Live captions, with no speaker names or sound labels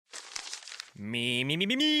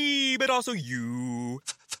Me, but also you.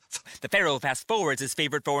 The Pharaoh fast forwards his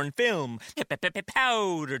favorite foreign film,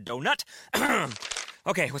 Powder Donut.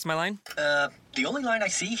 Okay, what's my line? The only line I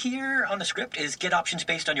see here on the script is get options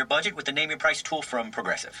based on your budget with the Name Your Price tool from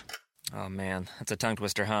Progressive. Oh man, that's a tongue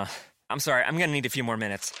twister, huh? I'm sorry, I'm gonna need a few more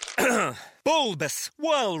minutes. Bulbous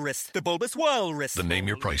Walrus, the Bulbous Walrus. The Name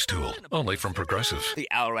Your Price tool, only from Progressive. The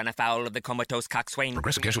owl ran afoul of the comatose coxswain.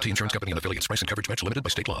 Progressive Casualty Insurance Company and affiliates. Price and coverage match limited by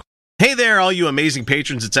state law. Hey there, all you amazing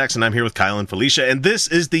patrons. It's X, and I'm here with Kyle and Felicia, and this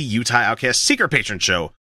is the Utah Outcast Secret Patron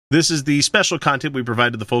Show. This is the special content we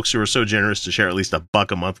provide to the folks who are so generous to share at least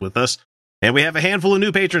 $1 a month with us. And we have a handful of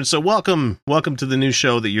new patrons, so welcome to the new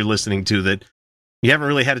show that you're listening to that you haven't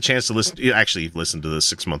really had a chance to listen to. Actually, you've listened to the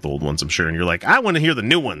 6-month-old ones, I'm sure, and you're like, I want to hear the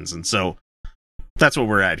new ones, and so that's what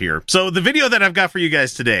we're at here. So the video that I've got for you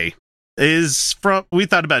guys today is from, we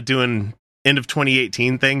thought about doing end of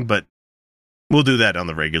 2018 thing, but we'll do that on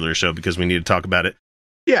the regular show because we need to talk about it.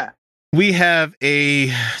 Yeah. We have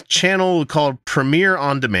a channel called Premiere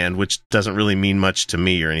On Demand, which doesn't really mean much to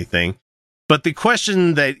me or anything. But the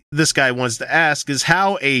question that this guy wants to ask is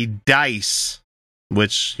how a dice,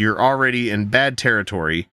 which you're already in bad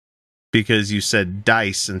territory because you said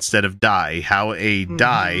dice instead of die, how a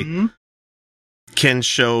die can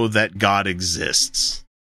show that God exists.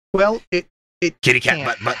 Well, it Kitty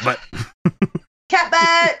cat, can't. but. Cat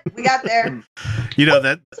butt! We got there. You know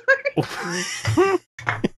that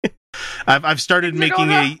I've started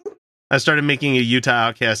making a Utah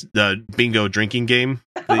Outcast bingo drinking game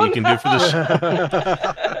that you can do for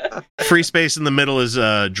this. Free space in the middle is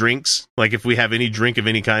drinks. Like if we have any drink of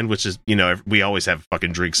any kind, which is, you know, we always have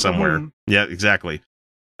fucking drinks somewhere. Yeah, exactly.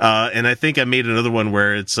 And I think I made another one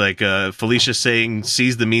where it's like Felicia saying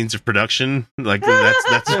 "seize the means of production." Like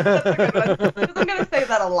that's. I'm gonna say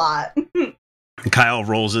that a lot. Kyle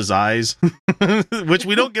rolls his eyes, which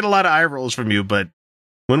we don't get a lot of eye rolls from you, but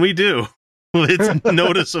when we do, it's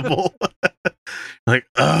noticeable. Like,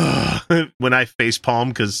 when I face palm,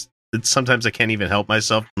 because sometimes I can't even help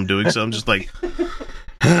myself from doing so. I'm just like,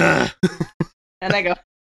 and I go.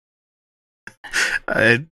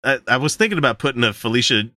 I was thinking about putting a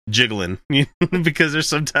Felicia jiggling, because there's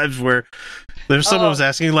sometimes where there's someone was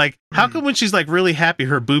asking, like, how come when she's like really happy,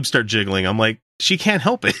 her boobs start jiggling? I'm like, she can't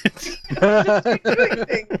help it.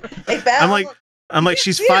 I'm like,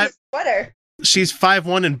 she's five. She's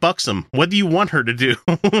 5'1" and buxom. What do you want her to do?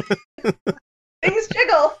 Things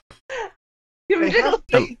jiggle. They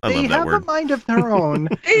have a mind of their own.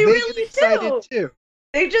 They really do. Too.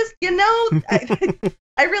 They just, I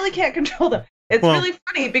really can't control them. It's really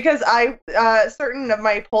funny because certain of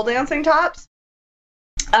my pole dancing tops,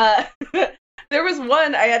 there was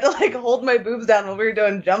one I had to like hold my boobs down when we were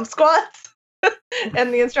doing jump squats.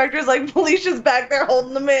 And the instructor's like, Felicia's back there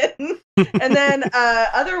holding them in. And then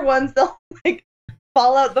other ones, they'll like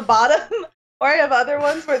fall out the bottom. Or I have other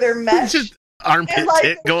ones where they're mesh. Just armpit and, like,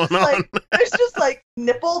 tit going on. Like, there's just like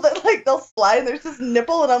nipple that like they'll slide and there's this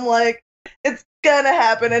nipple and I'm like, it's gonna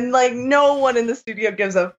happen. And like no one in the studio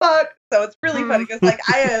gives a fuck. So it's really funny because like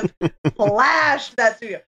I have flashed that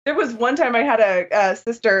studio. There was one time I had a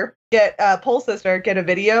pole sister get a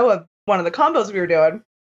video of one of the combos we were doing.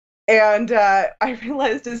 And I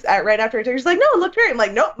realized right after I took her, she's like, no, it looked great. I'm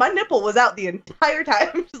like, nope, my nipple was out the entire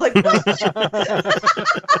time. She's like, what? I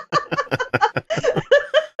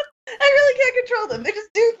really can't control them. They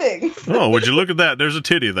just do things. Oh, would you look at that? There's a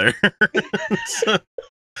titty there. It's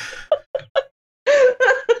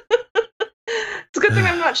a good thing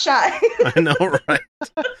I'm not shy. I know, right?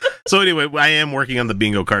 So anyway, I am working on the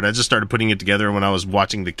bingo card. I just started putting it together when I was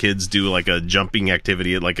watching the kids do like a jumping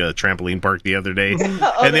activity at like a trampoline park the other day.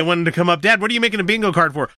 And they wanted to come up, Dad, what are you making a bingo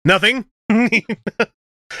card for? Nothing.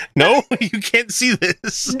 No, you can't see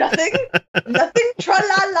this. Nothing?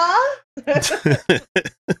 Tra-la-la?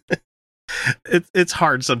 It's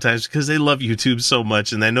hard sometimes because they love YouTube so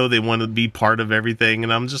much and I know they want to be part of everything.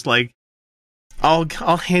 And I'm just like,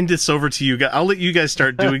 I'll hand this over to you guys. I'll let you guys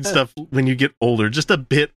start doing stuff when you get older. Just a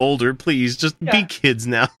bit older, please. Just be kids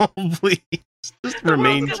now, please. Just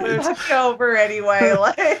remain kids. Over anyway,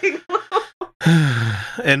 like.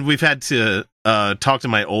 And we've had to talk to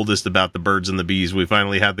my oldest about the birds and the bees. We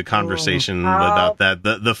finally had the conversation about that,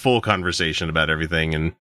 the full conversation about everything,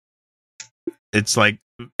 and it's like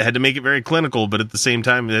I had to make it very clinical, but at the same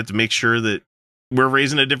time, I had to make sure that we're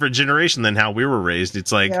raising a different generation than how we were raised.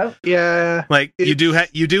 It's like, like you do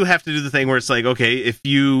have to do the thing where it's like, okay, if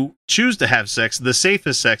you choose to have sex, the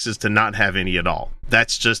safest sex is to not have any at all.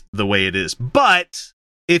 That's just the way it is. But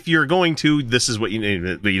if you're going to, this is what you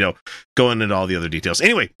need, going into all the other details.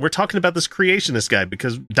 Anyway, we're talking about this creationist guy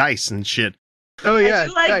because dice and shit. Oh yeah, I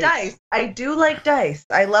do like dice. I do like dice.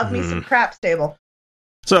 I love me some craps table.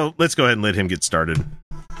 So let's go ahead and let him get started.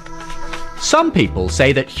 Some people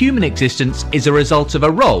say that human existence is a result of a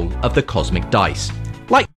roll of the cosmic dice.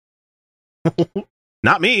 Like,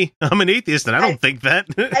 not me. I'm an atheist, and I don't think that.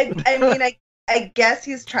 I mean, I guess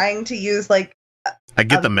he's trying to use like. I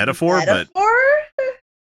get the metaphor, but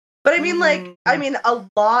I mean, a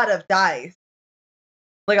lot of dice,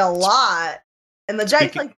 like a lot, and the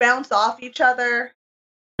dice like bounce off each other.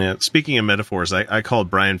 Yeah. Speaking of metaphors, I called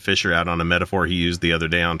Brian Fisher out on a metaphor he used the other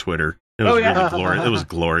day on Twitter. It was really glorious. It was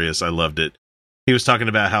glorious. I loved it. He was talking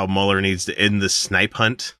about how Mueller needs to end the snipe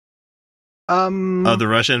hunt of the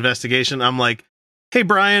Russia investigation. I'm like, hey,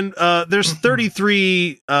 Brian, there's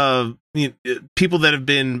 33 people that have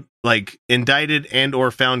been like indicted and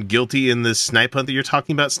or found guilty in this snipe hunt that you're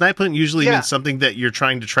talking about. Snipe hunt usually means something that you're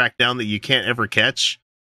trying to track down that you can't ever catch.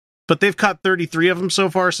 But they've caught 33 of them so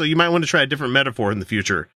far, so you might want to try a different metaphor in the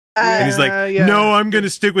future. And he's like, no, I'm going to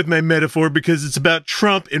stick with my metaphor because it's about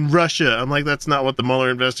Trump and Russia. I'm like, that's not what the Mueller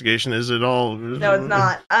investigation is at all. No, it's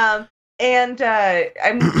not. And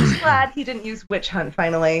I'm just glad he didn't use witch hunt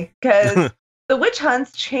finally, because the witch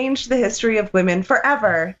hunts changed the history of women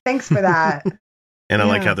forever. Thanks for that. And I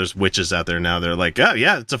like how there's witches out there now. They're like, oh,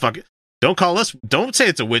 yeah, it's a fucking... Don't call us... Don't say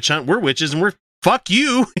it's a witch hunt. We're witches and we're... Fuck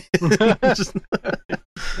you.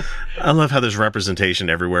 I love how there's representation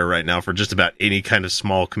everywhere right now for just about any kind of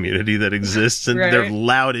small community that exists, and they're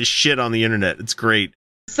loud as shit on the internet. It's great.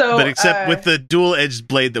 So, but except with the dual-edged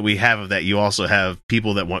blade that we have of that, you also have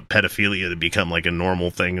people that want pedophilia to become like a normal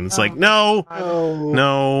thing, and it's like, no,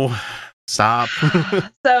 stop.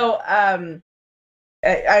 So,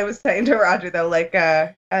 I was saying to Roger though, like,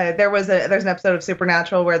 there's an episode of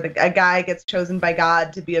Supernatural where a guy gets chosen by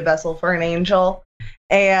God to be a vessel for an angel,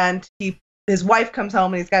 and his wife comes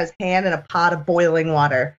home and he's got his hand in a pot of boiling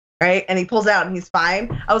water, right? And he pulls out and he's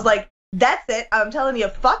fine. I was like, that's it. I'm telling you,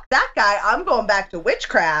 fuck that guy. I'm going back to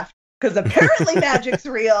witchcraft because apparently magic's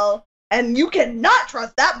real, and you cannot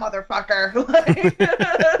trust that motherfucker.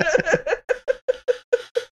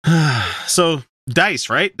 So dice,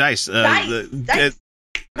 right? Dice. Dice.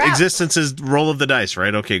 Existence is roll of the dice,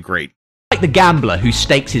 right? Okay, great. like the gambler who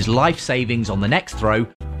stakes his life savings on the next throw,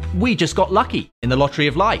 we just got lucky in the lottery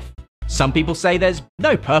of life. Some people say there's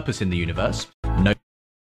no purpose in the universe. No.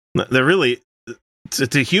 There really...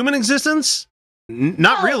 To human existence?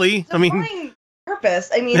 Not really. I mean... Purpose.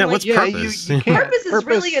 I mean, what's purpose? Purpose is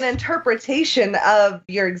really an interpretation of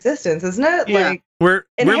your existence, isn't it? Yeah. Like, we're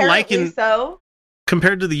liking... so.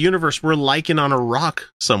 Compared to the universe, we're liking on a rock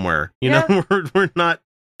somewhere. You know, we're not...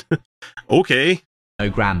 Okay. No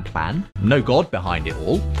grand plan, no God behind it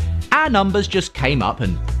all. Our numbers just came up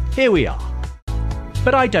and here we are.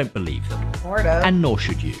 But I don't believe them. And nor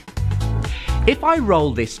should you. If I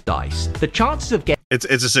roll this dice, the chances of getting... It's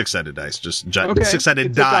a six-sided dice.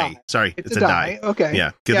 Six-sided die. Sorry, it's a die. Okay.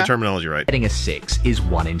 Yeah, get the terminology right. Getting a 6 is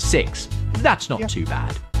 1 in 6. That's not too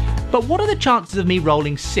bad. But what are the chances of me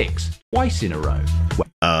rolling 6 twice in a row?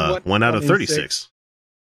 1 out of 36.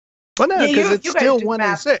 Well, no, because it's still 1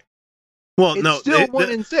 in 6. Well, it's no, still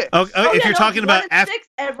 1 in 6. If you're talking about 1 in 6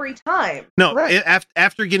 every time. No, right.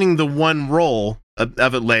 After getting the one roll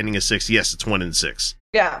of it landing a 6, yes, it's 1 in 6.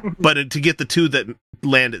 Yeah. But to get the 2 that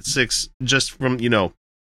land at 6, just from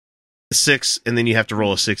 6, and then you have to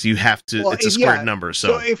roll a 6, you have to. Well, it's a squared number.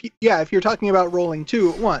 So if you're talking about rolling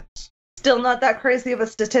 2 at once, still not that crazy of a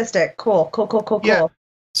statistic. Cool. Yeah.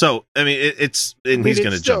 So I mean, he's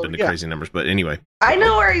going to jump into crazy numbers, but anyway, I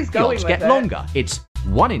know where he's going. The odds get longer. It's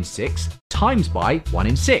 1 in 6 times by 1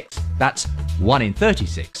 in 6. That's 1 in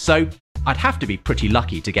 36. So I'd have to be pretty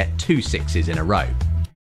lucky to get 2 6s in a row.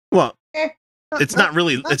 Well, it's not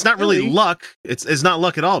really luck. It's not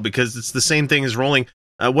luck at all, because it's the same thing as rolling.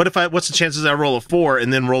 What's the chances I roll a 4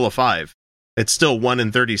 and then roll a 5? It's still 1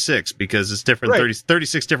 in 36 because it's different. Right.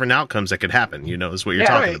 36 different outcomes that could happen. Is what you're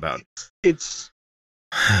talking about. It's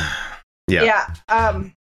yeah.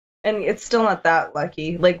 And it's still not that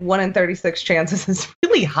lucky. Like 1 in 36 chances is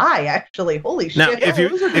really high, actually. Holy shit! Now, if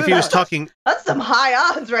he was talking, that's some high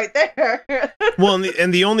odds right there. Well,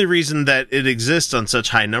 and the only reason that it exists on such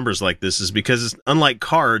high numbers like this is because unlike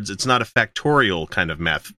cards, it's not a factorial kind of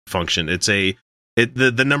math function.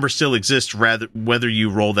 The number still exists whether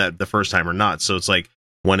you roll that the first time or not. So it's like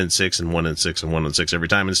 1 in 6 and 1 in 6 and 1 in 6 every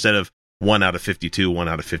time, instead of 1 out of 52, 1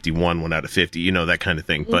 out of 51, 1 out of 50, that kind of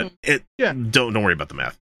thing. But don't worry about the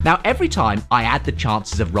math. Now, every time I add the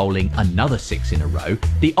chances of rolling another 6 in a row,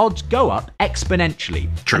 the odds go up exponentially.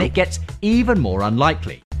 True. And it gets even more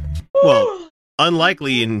unlikely. Well,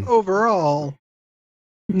 unlikely in... Overall,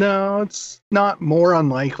 no, it's not more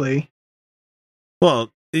unlikely.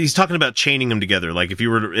 Well, he's talking about chaining them together. Like if you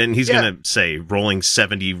were, and he's going to say rolling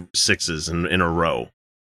 76s in a row.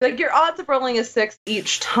 Like your odds of rolling a 6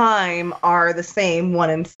 each time are the same, 1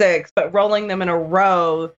 in 6, but rolling them in a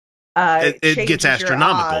row, it gets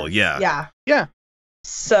astronomical. Yeah.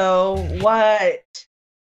 So what?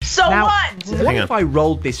 Now, What if I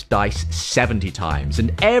rolled this dice 70 times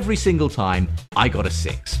and every single time I got a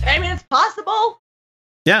 6? I mean, it's possible.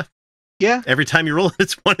 Yeah. Every time you roll it,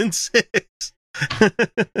 it's 1 in 6. It's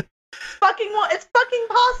fucking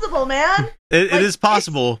possible, man. It is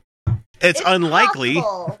possible. It's unlikely.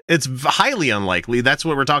 Possible. It's highly unlikely. That's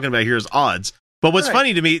what we're talking about here is odds. But what's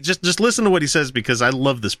funny to me, just listen to what he says because I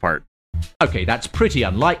love this part. Okay, that's pretty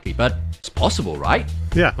unlikely, but it's possible, right?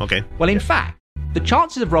 Yeah, okay. Well, in fact, the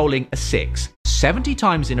chances of rolling a 6 70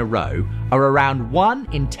 times in a row are around 1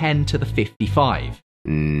 in 10 to the 55.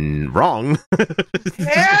 Wrong.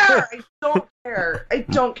 I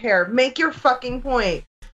don't care. Make your fucking point.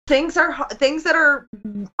 Things that are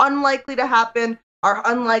unlikely to happen are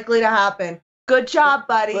unlikely to happen. Good job,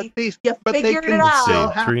 buddy. You figured it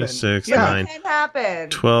out. 3, 6, 9,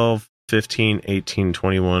 12, 15, 18,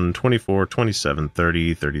 21, 24, 27,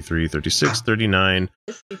 30, 33, 36, 39,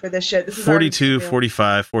 for this shit. This is 42,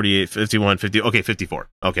 45, 48, 51, 50. Okay, 54.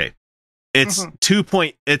 Okay. It's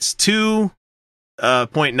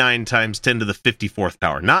 2.9 times 10 to the 54th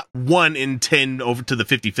power, not 1 in 10 over to the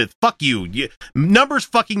 55th. Fuck you. Numbers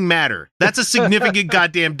fucking matter. That's a significant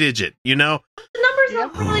goddamn digit, you know? The numbers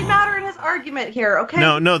don't really matter in his argument here, okay?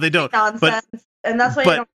 No, they don't. Nonsense, and that's why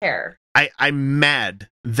I don't care. I'm mad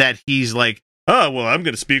that he's like, oh, well, I'm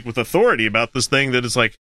going to speak with authority about this thing that is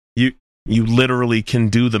like, you literally can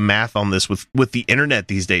do the math on this with the internet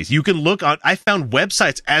these days. You can look on, I found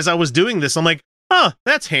websites as I was doing this. I'm like, oh,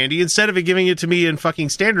 that's handy. Instead of it giving it to me in fucking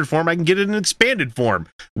standard form, I can get it in expanded form.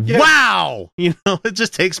 Yeah. Wow! You know, it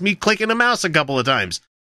just takes me clicking a mouse a couple of times.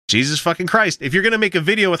 Jesus fucking Christ. If you're going to make a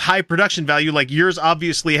video with high production value like yours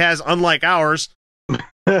obviously has, unlike ours,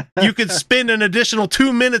 you could spend an additional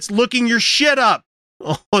 2 minutes looking your shit up.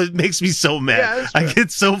 Oh, it makes me so mad. Yeah, I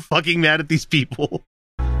get so fucking mad at these people.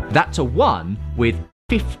 That's a 1 with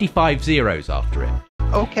 55 zeros after it.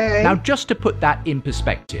 Okay. Now, just to put that in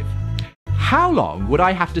perspective, how long would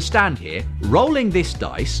I have to stand here rolling this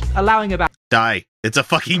dice, allowing about... Die. It's a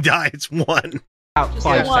fucking die. It's 1. About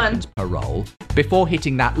 5 seconds per roll, before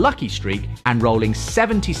hitting that lucky streak and rolling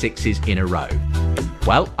 76s in a row?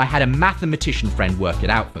 Well, I had a mathematician friend work it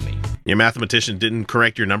out for me. Your mathematician didn't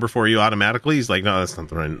correct your number for you automatically? He's like, no, that's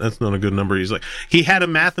not right. That's not a good number. He's like, he had a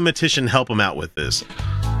mathematician help him out with this.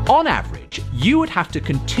 On average, you would have to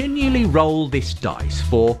continually roll this dice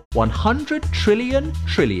for 100 trillion,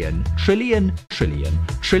 trillion, trillion, trillion,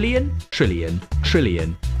 trillion, trillion,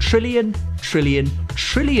 trillion, trillion, trillion,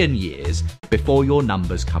 trillion years before your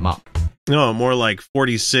numbers come up. No, more like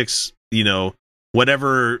 46, you know,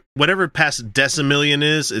 whatever past decimillion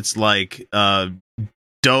is, it's like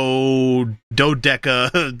dodeca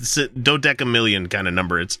million kind of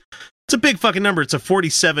number. It's a big fucking number. It's a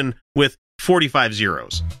 47 with 45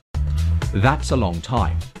 zeros. That's a long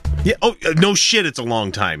time. Yeah. Oh, no shit. It's a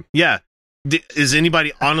long time. Yeah. Is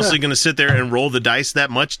anybody honestly going to sit there and roll the dice that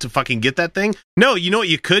much to fucking get that thing? No. You know what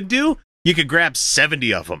you could do? You could grab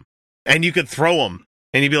 70 of them and you could throw them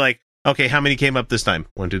and you'd be like, okay, how many came up this time?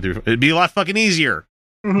 1, 2, 3, 4. It'd be a lot fucking easier.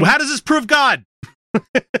 Well, how does this prove God?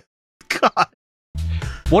 God.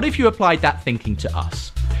 What if you applied that thinking to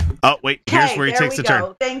us? Oh, wait. Here's where he takes the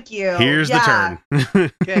turn. Thank you. Here's the turn.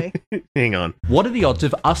 Okay. Hang on. What are the odds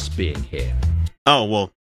of us being here? Oh,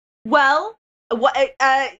 well. Well,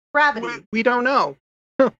 gravity. We don't know.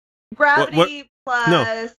 Gravity plus...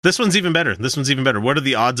 No, this one's even better. What are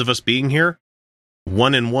the odds of us being here?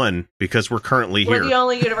 1 in 1, because we're currently here. We're the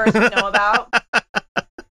only universe we know about.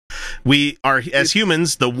 We are, as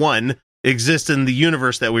humans, the 1 exists in the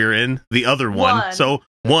universe that we're in, the other 1. So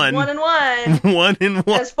 1 in 1. 1 in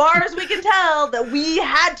 1. As far as we can tell, that we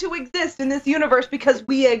had to exist in this universe because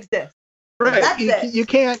we exist. Right. You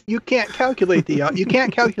can't calculate the odds. You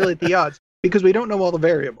can't calculate the odds because we don't know all the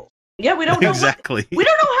variables. Yeah, we don't know exactly. We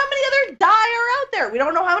don't know how many other die are out there. We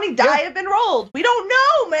don't know how many die have been rolled. We don't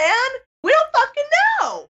know, man. We don't fucking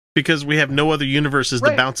know. Because we have no other universes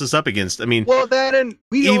to bounce us up against. I mean, well, that and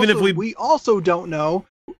we also don't know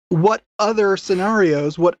what other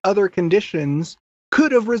scenarios, what other conditions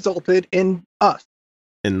could have resulted in us.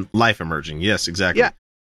 In life emerging. Yes, exactly. Yeah.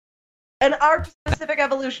 And our specific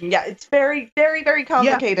evolution. Yeah, it's very, very, very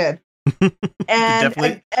complicated. Yeah.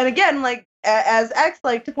 and again, like, as X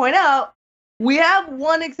like to point out, we have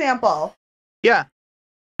one example. Yeah.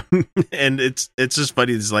 And it's just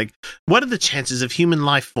funny. It's like, what are the chances of human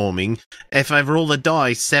life forming if I roll a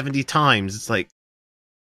die 70 times? It's like,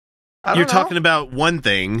 You're talking about one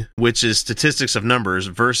thing, which is statistics of numbers,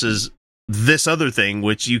 versus this other thing,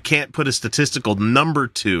 which you can't put a statistical number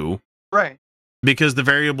to. Right. Because the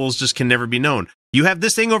variables just can never be known. You have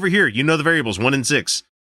this thing over here. You know the variables, 1 and 6.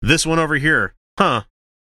 This one over here. Huh.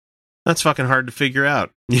 That's fucking hard to figure out.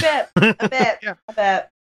 A bit.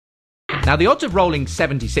 Now, the odds of rolling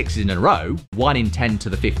 76 in a row, 1 in 10 to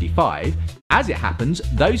the 55, as it happens,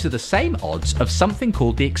 those are the same odds of something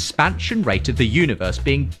called the expansion rate of the universe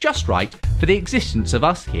being just right for the existence of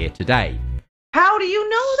us here today. How do you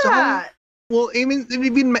know that? Well, even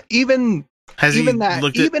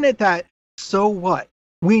at that, so what?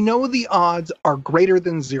 We know the odds are greater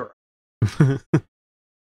than 0.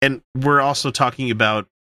 And we're also talking about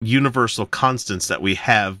universal constants that we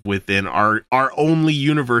have within our only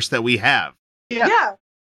universe that we have. Yeah.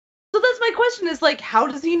 So that's my question is, like, how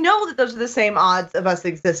does he know that those are the same odds of us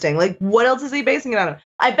existing? Like, what else is he basing it on?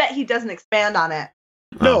 I bet he doesn't expand on it.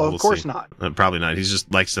 No, of course not. Probably not. He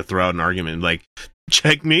just likes to throw out an argument like,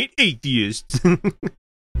 checkmate, atheists.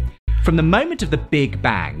 From the moment of the Big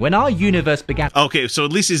Bang, when our universe began... Okay, so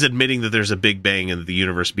at least he's admitting that there's a Big Bang and that the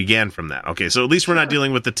universe began from that. Okay, so at least we're not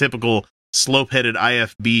dealing with the typical slope-headed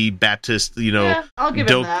IFB Baptist, I'll give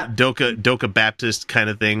him that. Doka Baptist kind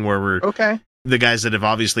of thing where we're the guys that have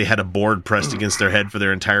obviously had a board pressed against their head for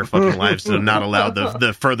their entire fucking lives to not allow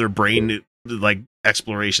the further brain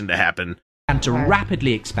exploration to happen. And to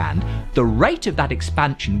rapidly expand, the rate of that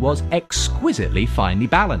expansion was exquisitely finely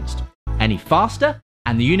balanced. Any faster,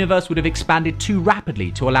 and the universe would have expanded too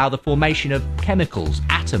rapidly to allow the formation of chemicals,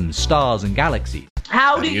 atoms, stars, and galaxies.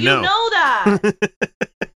 How do you know that?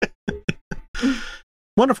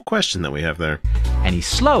 Wonderful question that we have there. Any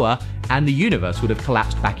slower, and the universe would have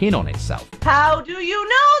collapsed back in on itself. How do you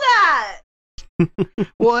know that?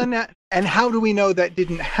 Well, and how do we know that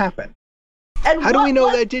didn't happen? And how do we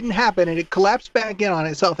know that didn't happen and it collapsed back in on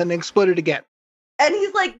itself and exploded again? And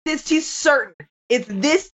he's like, he's certain. It's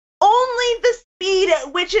this only the speed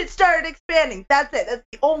at which it started expanding. That's it. That's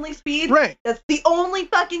the only speed. Right. That's the only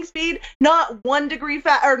fucking speed. Not 1 degree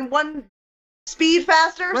or 1 speed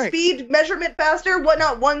faster, speed measurement faster,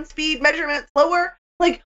 not 1 speed measurement slower.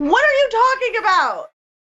 Like, what are you talking about?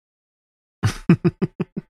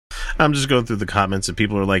 I'm just going through the comments and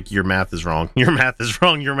people are like, your math is wrong. Your math is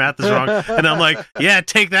wrong. Your math is wrong. And I'm like, yeah,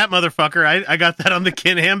 take that, motherfucker. I got that on the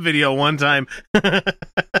Ken Ham video one time.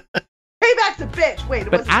 Payback's a bitch. Wait,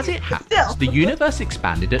 but as it happens, the universe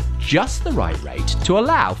expanded at just the right rate to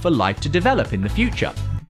allow for life to develop in the future.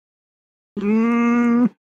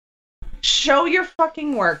 Show your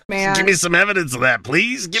fucking work, man. Give me some evidence of that,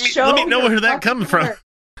 please. Let me know where that comes from.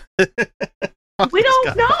 We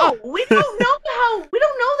don't know. We don't know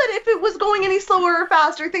that if it was going any slower or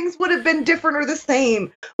faster, things would have been different or the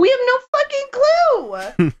same. We have no fucking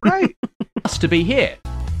clue. Right. Us to be here.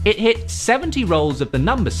 It hit 70 rolls of the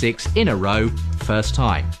number 6 in a row, first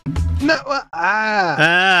time. No,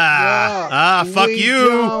 fuck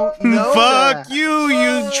you. Fuck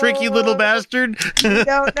you tricky little bastard. We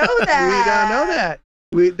don't know that. We don't know that.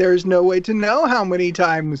 There's no way to know how many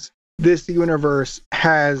times this universe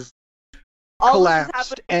has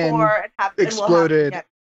collapsed and exploded.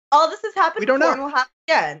 All this has happened before and will happen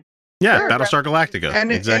again. Yeah, sure. Battlestar Galactica.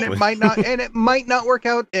 Exactly. And it might not work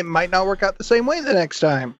out. It might not work out the same way the next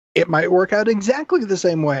time. It might work out exactly the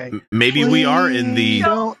same way. Maybe we are in the.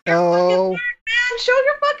 Don't know. Show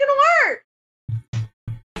your fucking work.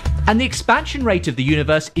 And the expansion rate of the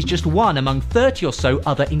universe is just one among 30 or so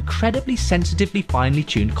other incredibly sensitively finely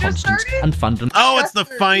tuned constants and fundamental. Oh, it's the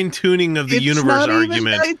fine tuning of the universe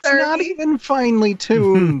argument. It's not even finely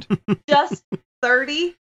tuned. Just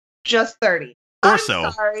 30. Just 30. Or so.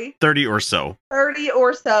 Sorry. 30 or so. 30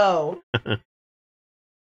 or so.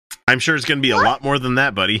 I'm sure it's going to be a lot more than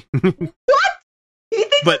that, buddy. What? You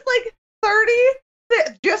think it's like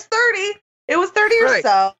 30? Just 30. It was 30 or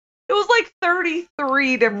so. It was like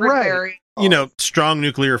 33 different variables. You know, strong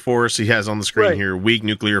nuclear force he has on the screen here, weak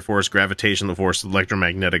nuclear force, gravitational force,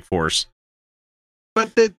 electromagnetic force.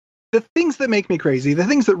 But the things that make me crazy, the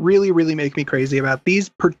things that really, really make me crazy about these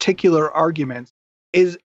particular arguments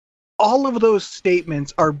is all of those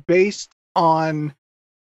statements are based on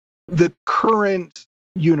the current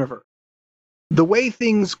universe. The way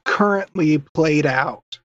things currently played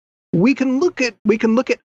out. We can look at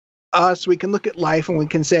us, we can look at life, and we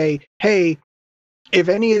can say, hey, if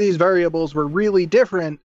any of these variables were really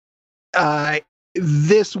different,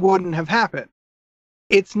 this wouldn't have happened.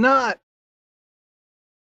 It's not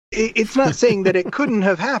saying that it couldn't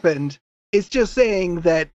have happened. It's just saying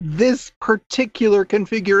that this particular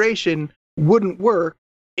configuration wouldn't work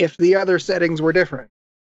if the other settings were different.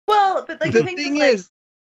 Well, but like the thing is,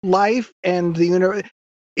 life and the universe,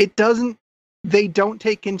 they don't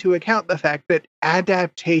take into account the fact that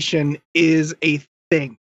adaptation is a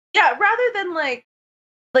thing. Yeah, rather than like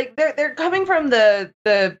they're coming from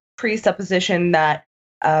the presupposition that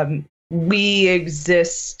we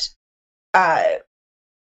exist,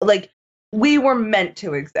 like we were meant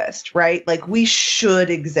to exist, right? Like we should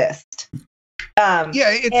exist. And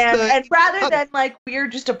rather than like we're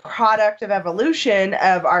just a product of emergent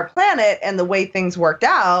of our planet and the way things worked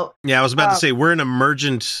out. Yeah, I was about to say we're an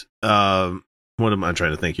emergent. What am I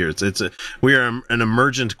trying to think here? We are an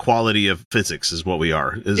emergent quality of physics, is what we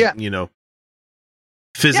are.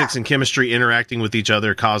 Physics and chemistry interacting with each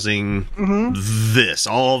other, causing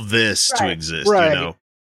all this to exist. Right.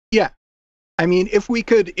 Yeah, I mean, if we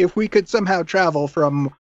could somehow travel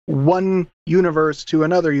from one universe to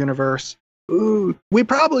another universe, we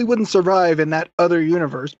probably wouldn't survive in that other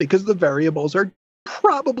universe because the variables are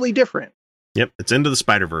probably different. Yep, it's into the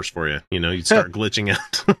Spider-Verse for you. You start glitching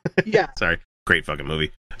out. Yeah. Sorry. Great fucking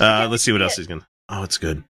movie. Let's see what else he's going to... Oh, it's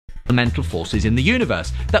good. Elemental forces in the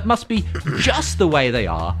universe that must be just the way they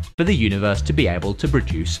are for the universe to be able to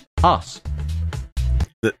produce us.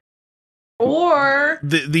 The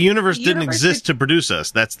universe didn't exist to produce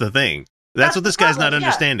us. That's the thing. That's what this guy's not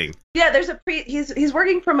understanding. Yeah, there's he's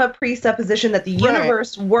working from a presupposition that the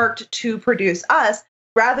universe worked to produce us,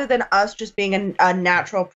 rather than us just being a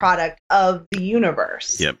natural product of the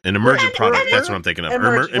universe. Yep, an emergent product. That's what I'm thinking of.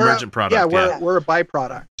 Emergent product. Yeah, we're a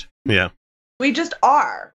byproduct. Yeah. We just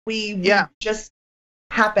are. We just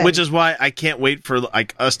happen. Which is why I can't wait for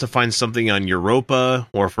us to find something on Europa,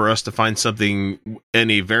 or for us to find something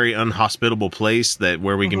in a very unhospitable place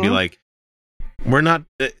where we can be like,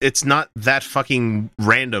 it's not that fucking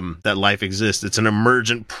random that life exists. It's an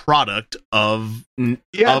emergent product of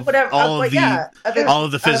all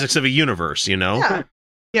of the physics of a universe, Yeah.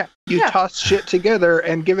 You toss shit together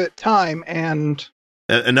and give it time and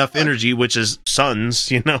enough energy, which is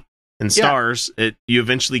suns, and stars, you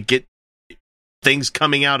eventually get things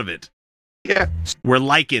coming out of it. Yeah.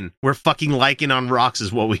 We're fucking lichen on rocks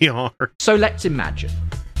is what we are. So let's imagine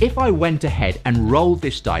if I went ahead and rolled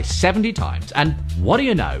this dice 70 times, and what do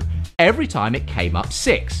you know? Every time it came up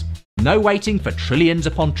 6. No waiting for trillions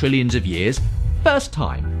upon trillions of years. First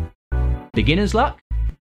time. Beginner's luck?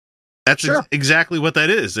 That's exactly what that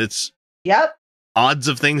is. It's odds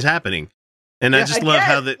of things happening. And I just love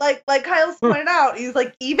how that... Like Kyle's pointed out, he's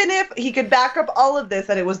like, even if he could back up all of this,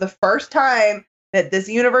 that it was the first time that this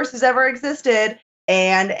universe has ever existed,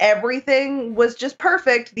 and everything was just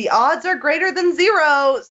perfect, the odds are greater than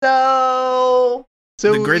 0, so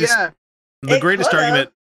the greatest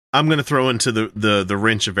argument I'm going to throw into the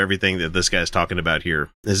wrench of everything that this guy's talking about here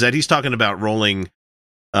is that he's talking about rolling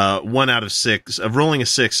 1 out of 6, of rolling a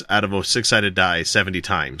 6 out of a 6-sided die 70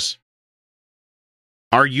 times.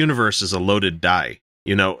 Our universe is a loaded die.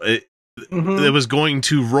 It was going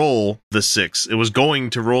to roll the 6. It was going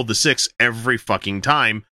to roll the 6 every fucking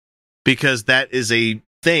time, because that is a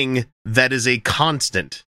thing that is a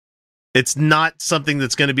constant. It's not something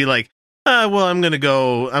that's going to be like, I'm going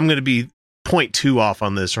to be 0.2 off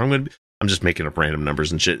on this, or I'm just making up random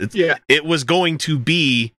numbers and shit. It was going to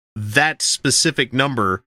be that specific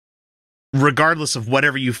number regardless of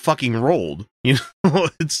whatever you fucking rolled.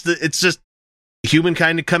 It's just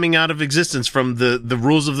humankind coming out of existence from the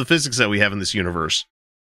rules of the physics that we have in this universe.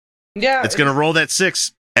 Yeah. It's going to roll that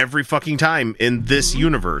 6 every fucking time in this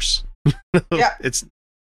universe. It's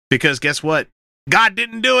because guess what? God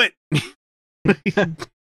didn't do it.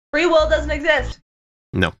 Free will doesn't exist.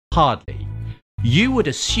 No. Hardly. You would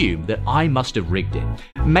assume that I must have rigged it.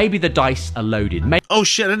 Maybe the dice are loaded. Oh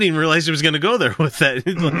shit, I didn't even realize he was going to go there with that.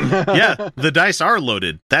 Yeah, the dice are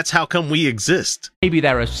loaded. That's how come we exist. Maybe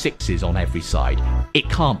there are 6s on every side. It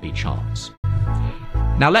can't be chance.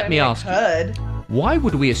 Now let me ask you, why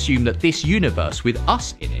would we assume that this universe with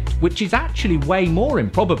us in it, which is actually way more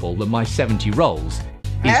improbable than my 70 rolls,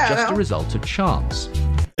 is just a result of chance?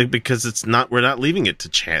 Because we're not leaving it to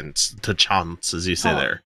chance, as you say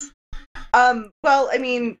there. Well, I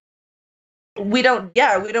mean, we don't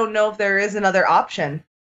know if there is another option.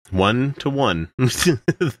 1-to-1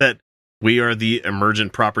 that we are the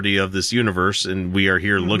emergent property of this universe, and we are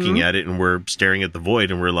here looking at it, and we're staring at the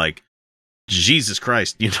void, and we're like, Jesus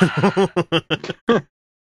Christ,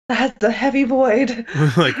 That's a heavy void.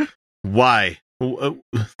 Like, why? Even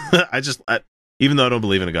though I don't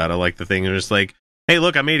believe in a god, I like the thing. And it's like, hey,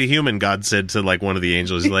 look, I made a human. God said to like one of the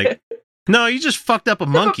angels, he's like, no, you just fucked up a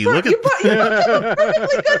monkey. Look at you fucked up a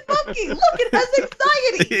perfectly good monkey. Look, it has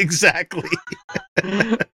anxiety. Exactly.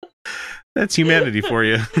 That's humanity for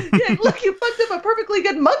you. Yeah, look, you fucked up a perfectly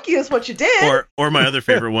good monkey is what you did. Or my other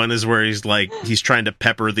favorite one is where he's trying to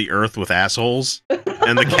pepper the earth with assholes,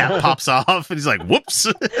 and the cat pops off, and he's like, "Whoops."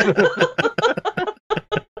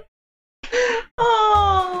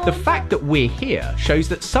 Oh. The fact that we're here shows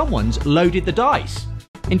that someone's loaded the dice.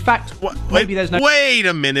 In fact, maybe there's no... Wait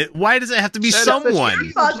a minute. Why does it have to be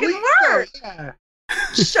someone? Fucking work. Yeah.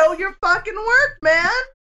 Show your fucking work, man.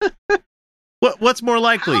 What's more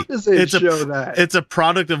likely? How does it show that? It's a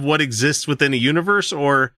product of what exists within a universe,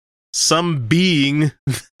 or some being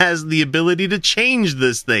has the ability to change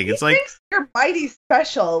this thing. It's like, thinks you're mighty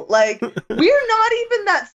special. Like, we're not even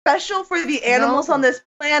that special for the animals on this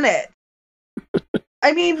planet.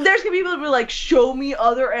 I mean, there's gonna be people who are like, show me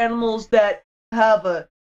other animals that have a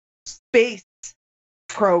space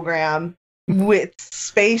program with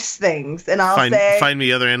space things, and I'll find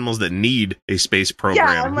me other animals that need a space program.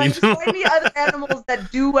 Yeah, I'm like, find me other animals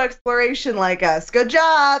that do exploration like us. Good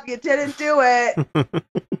job, you didn't do it.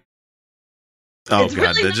 It's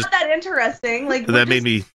really not that interesting. Like,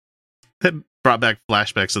 that brought back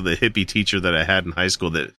flashbacks of the hippie teacher that I had in high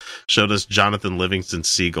school that showed us Jonathan Livingston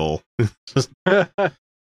Seagull.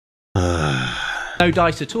 no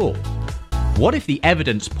dice at all. What if the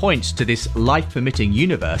evidence points to this life-permitting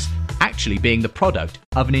universe actually being the product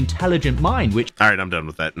of an intelligent mind, which... All right, I'm done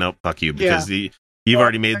with that. Nope, fuck you, because you've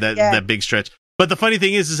already made that big stretch. But the funny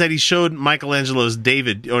thing is that he showed Michelangelo's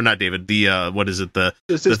David, or not David, the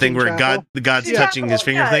thing where God's touching his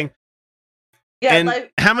finger thing. Yeah, and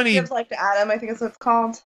like, how many... gives life to Adam, I think is what it's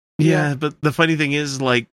called. Yeah, but the funny thing is,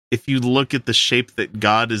 like, if you look at the shape that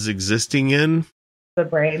God is existing in... The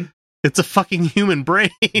brain. It's a fucking human brain.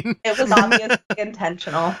 It was obviously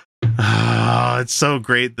intentional. Oh, it's so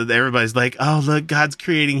great that everybody's like, oh, look, God's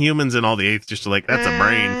creating humans, and all the atheists are like, that's a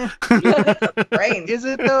brain. Brain. Is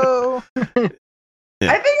it, though? I think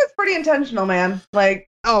it's pretty intentional, man. Like,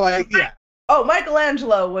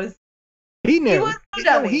 Michelangelo was... He knew. He was no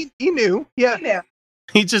dummy. He knew. Yeah. He knew.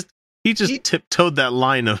 He just tiptoed that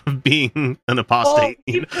line of being an apostate. Oh,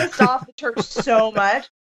 he pissed off the church so much.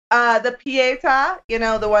 The Pietà,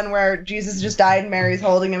 the one where Jesus just died and Mary's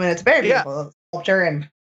holding him, and it's very beautiful sculpture and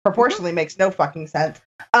proportionally makes no fucking sense.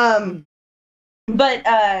 But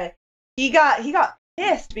he got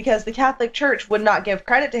pissed because the Catholic Church would not give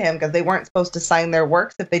credit to him because they weren't supposed to sign their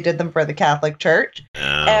works if they did them for the Catholic Church.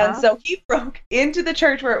 And so he broke into the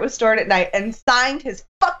church where it was stored at night and signed his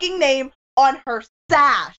fucking name on her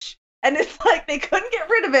sash. And it's like they couldn't get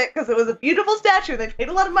rid of it because it was a beautiful statue. They paid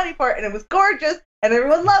a lot of money for it, and it was gorgeous, and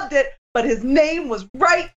everyone loved it, but his name was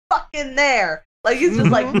right fucking there. Like, he's just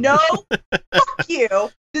like, no, fuck you.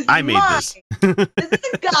 This is mine. This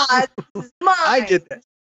isn't God. This is mine. I did this.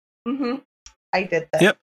 Mm-hmm. I did that.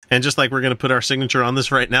 Yep. And just like we're going to put our signature on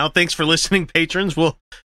this right now, thanks for listening, patrons. We'll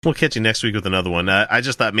catch you next week with another one. I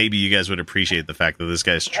just thought maybe you guys would appreciate the fact that this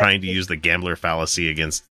guy's trying to use the gambler fallacy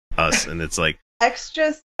against us, and it's like... X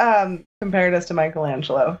just compared us to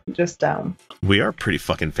Michelangelo. Just we are pretty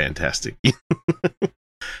fucking fantastic. And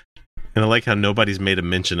I like how nobody's made a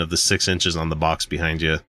mention of the 6 inches on the box behind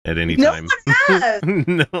you at any time. No one has.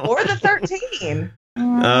 No. Or the 13.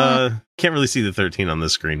 Can't really see the 13 on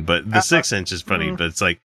this screen, but the 6 inch is funny. But it's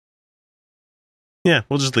like, yeah,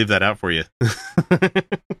 we'll just leave that out for you.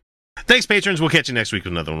 Thanks, patrons. We'll catch you next week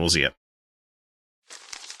with another one. We'll see you.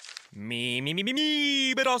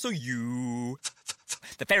 Me, but also you.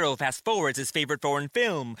 The Pharaoh fast forwards his favorite foreign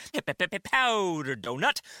film, Powder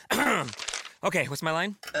Donut. Okay, what's my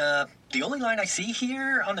line? The only line I see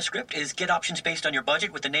here on the script is get options based on your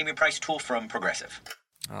budget with the Name Your Price tool from Progressive.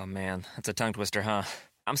 Oh man, that's a tongue twister, huh?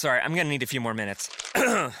 I'm sorry, I'm gonna need a few more minutes.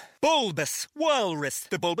 Bulbous Walrus,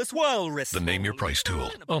 the Bulbous Walrus. The Name Your Price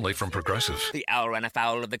tool, only from Progressive. The owl ran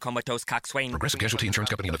afoul of the comatose coxswain. Progressive Casualty Insurance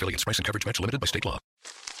Company and affiliates. Price and coverage match limited by state law.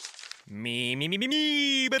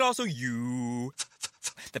 Me, but also you.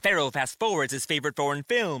 The Pharaoh fast forwards his favorite foreign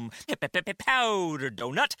film, Powder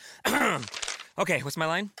Donut. Okay, what's my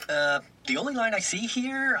line? The only line I see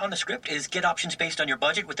here on the script is get options based on your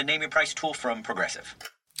budget with the Name Your Price tool from Progressive.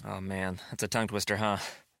 Oh man, that's a tongue twister, huh?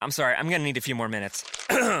 I'm sorry, I'm gonna need a few more minutes.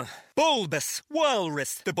 Bulbous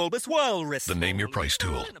Walrus, the Bulbous Walrus. The Name Your Price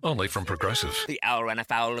tool, only from Progressive. The owl ran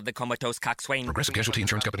afoul of the comatose coxswain. Progressive Casualty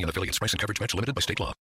Insurance Company and affiliates. Price and coverage match limited by state law.